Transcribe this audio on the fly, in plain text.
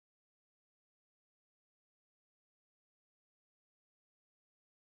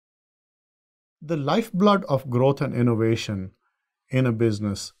The lifeblood of growth and innovation in a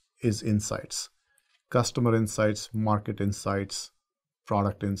business is insights. Customer insights, market insights,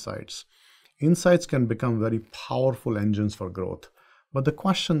 product insights. Insights can become very powerful engines for growth. But the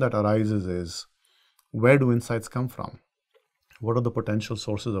question that arises is, where do insights come from? What are the potential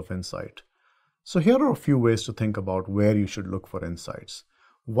sources of insight? So here are a few ways to think about where you should look for insights.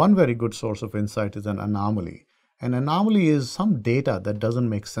 One very good source of insight is an anomaly. An anomaly is some data that doesn't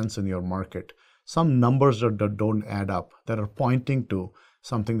make sense in your market, some numbers that don't add up, that are pointing to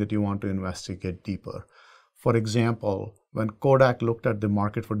something that you want to investigate deeper. For example, when Kodak looked at the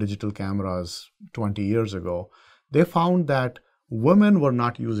market for digital cameras 20 years ago, they found that women were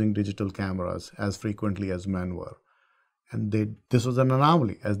not using digital cameras as frequently as men were. And this was an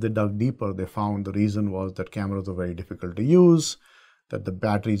anomaly. As they dug deeper, they found the reason was that cameras were very difficult to use, that the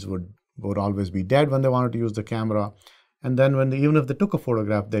batteries would always be dead when they wanted to use the camera. And then even if they took a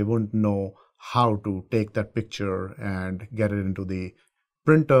photograph, they wouldn't know how to take that picture and get it into the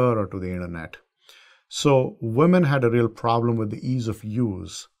printer or to the internet. So women had a real problem with the ease of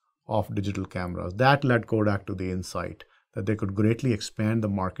use of digital cameras. That led Kodak to the insight that they could greatly expand the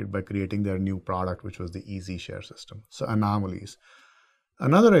market by creating their new product, which was the Easy Share system. So anomalies.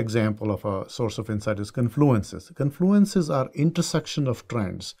 Another example of a source of insight is confluences. Confluences are intersection of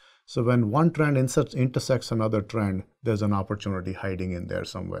trends. So when one trend intersects another trend, there's an opportunity hiding in there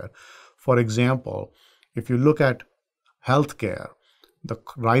somewhere. For example, if you look at healthcare, the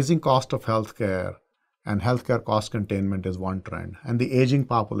rising cost of healthcare and healthcare cost containment is one trend, and the aging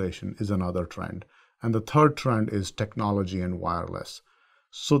population is another trend. And the third trend is technology and wireless.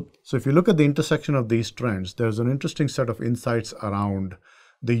 So if you look at the intersection of these trends, there's an interesting set of insights around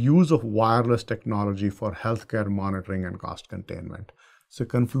the use of wireless technology for healthcare monitoring and cost containment. So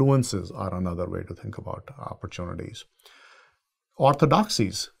confluences are another way to think about opportunities.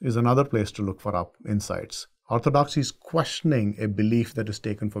 Orthodoxies is another place to look for insights. Orthodoxy is questioning a belief that is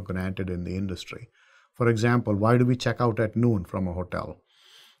taken for granted in the industry. For example, why do we check out at noon from a hotel?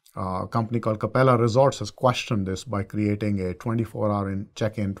 A company called Capella Resorts has questioned this by creating a 24-hour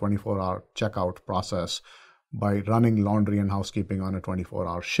check-in, 24-hour checkout process by running laundry and housekeeping on a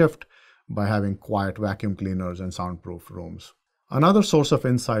 24-hour shift, by having quiet vacuum cleaners and soundproof rooms. Another source of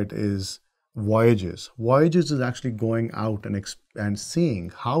insight is voyages. Voyages is actually going out and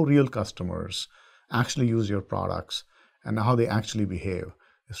seeing how real customers actually use your products and how they actually behave.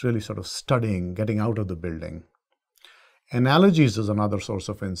 It's really sort of studying, getting out of the building. Analogies is another source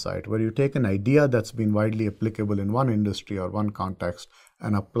of insight, where you take an idea that's been widely applicable in one industry or one context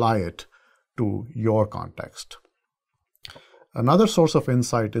and apply it to your context. Another source of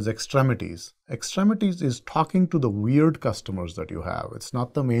insight is extremities. Extremities is talking to the weird customers that you have. It's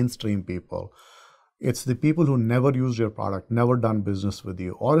not the mainstream people. It's the people who never used your product, never done business with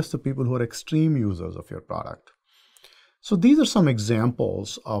you, or it's the people who are extreme users of your product. So these are some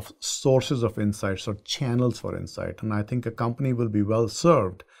examples of sources of insights or channels for insight. And I think a company will be well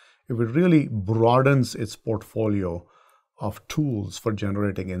served if it really broadens its portfolio of tools for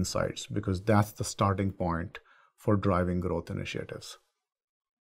generating insights, because that's the starting point for driving growth initiatives.